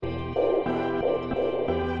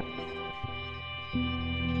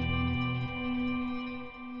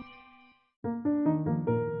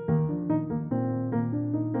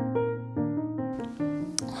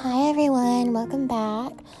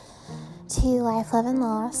to Life, Love, and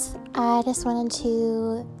Loss. I just wanted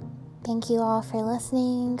to thank you all for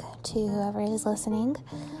listening, to whoever is listening.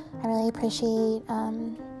 I really appreciate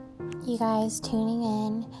you guys tuning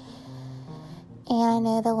in. And I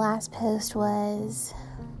know the last post was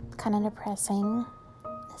kind of depressing,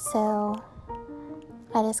 so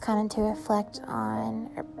I just wanted to reflect on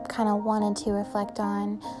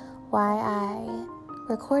why I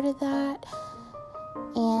recorded that.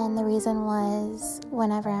 And the reason was,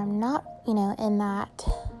 whenever I'm not, in that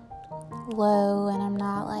low and I'm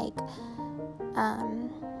not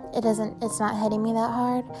it's not hitting me that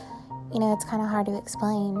hard, it's kind of hard to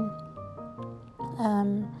explain.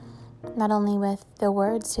 Not only with the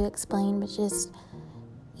words to explain, but just,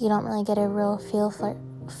 you don't really get a real feel for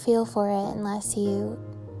it unless you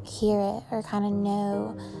hear it or kind of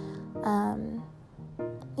know,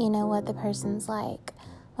 what the person's like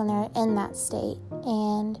when they're in that state.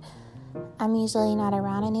 And I'm usually not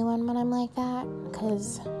around anyone when I'm like that,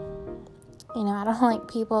 because I don't like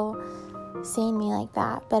people seeing me like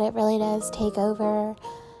that, but it really does take over.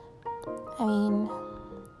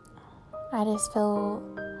 I just feel,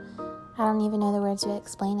 I don't even know the words to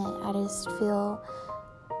explain it. I just feel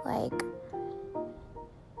like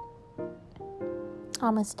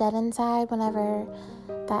almost dead inside whenever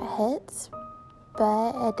that hits.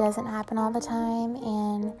 But it doesn't happen all the time,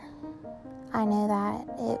 and I know that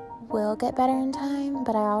it will get better in time,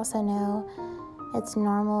 but I also know it's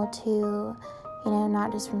normal to,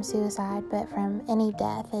 not just from suicide, but from any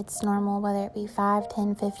death. It's normal, whether it be 5,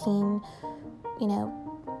 10, 15,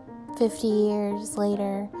 50 years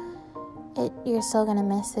later, you're still going to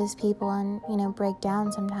miss those people and, break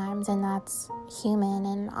down sometimes, and that's human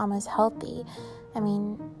and almost healthy.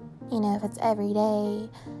 If it's every day,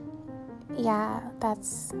 yeah,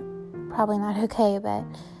 that's probably not okay, but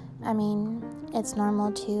it's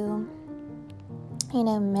normal to,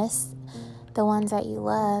 miss the ones that you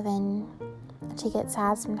love and to get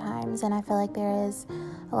sad sometimes. And I feel like there is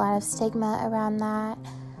a lot of stigma around that,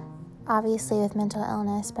 obviously with mental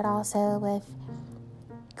illness, but also with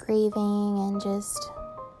grieving and just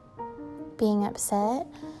being upset.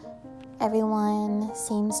 Everyone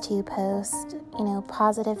seems to post,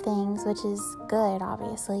 positive things, which is good,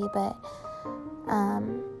 obviously, but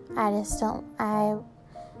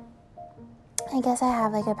I guess I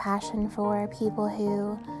have a passion for people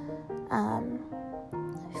who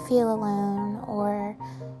feel alone, or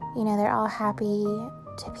they're all happy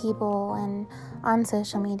to people and on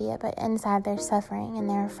social media, but inside they're suffering and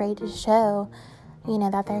they're afraid to show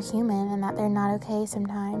that they're human and that they're not okay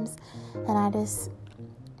sometimes. And I just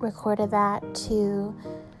recorded that to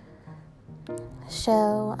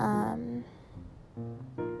show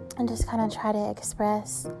and just kind of try to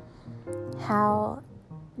express how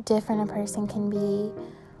different a person can be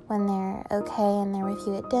when they're okay and they're with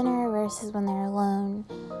you at dinner versus when they're alone,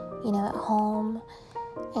 at home,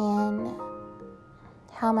 and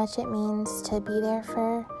how much it means to be there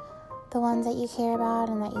for the ones that you care about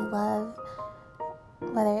and that you love,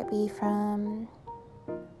 whether it be from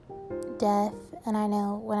death. And I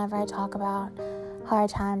know whenever I talk about hard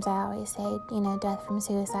times, I always say, death from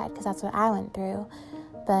suicide, because that's what I went through.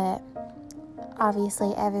 But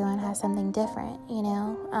obviously everyone has something different,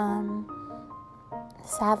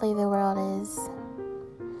 Sadly, the world is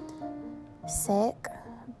sick,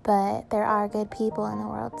 but there are good people in the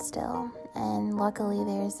world still. And luckily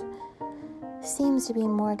seems to be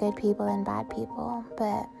more good people than bad people.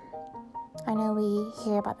 But I know we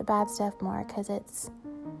hear about the bad stuff more because it's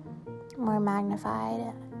more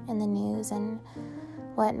magnified in the news and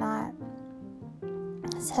whatnot.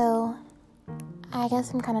 So I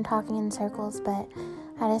guess I'm kind of talking in circles, but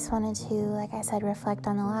I just wanted to, like I said, reflect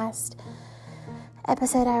on the last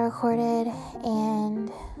episode I recorded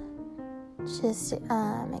and just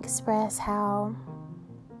express how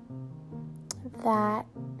that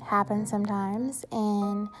happens sometimes.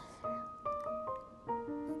 And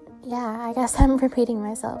yeah, I guess I'm repeating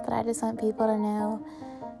myself, but I just want people to know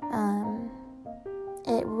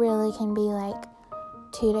it really can be like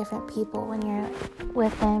two different people when you're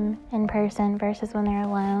with them in person versus when they're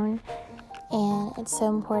alone. And it's so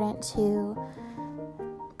important to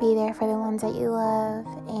be there for the ones that you love,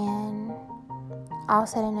 and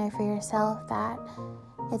also to know for yourself that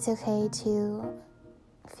it's okay to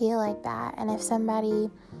feel like that. And if somebody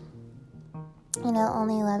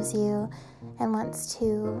only loves you and wants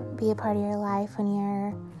to be a part of your life when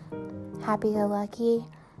you're happy-go-lucky,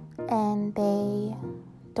 and they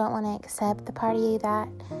don't want to accept the part of you that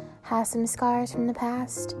has some scars from the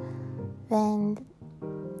past, then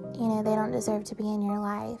they don't deserve to be in your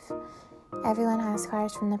life. Everyone has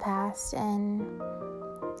scars from the past, and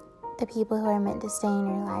the people who are meant to stay in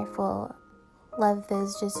your life will love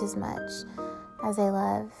those just as much as they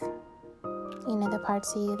love, the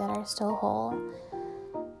parts of you that are still whole.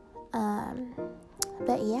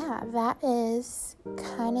 But yeah, that is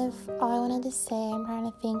kind of all I wanted to say. I'm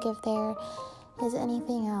trying to think if there is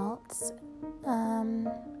anything else.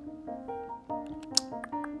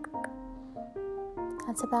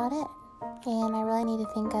 That's about it. And I really need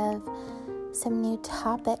to think of some new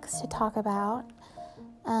topics to talk about.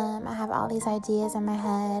 I have all these ideas in my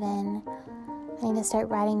head, and I need to start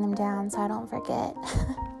writing them down so I don't forget.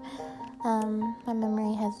 My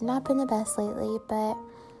memory has not been the best lately, but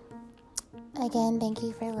again, thank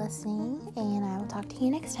you for listening, and I will talk to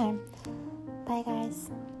you next time. Bye,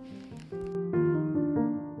 guys.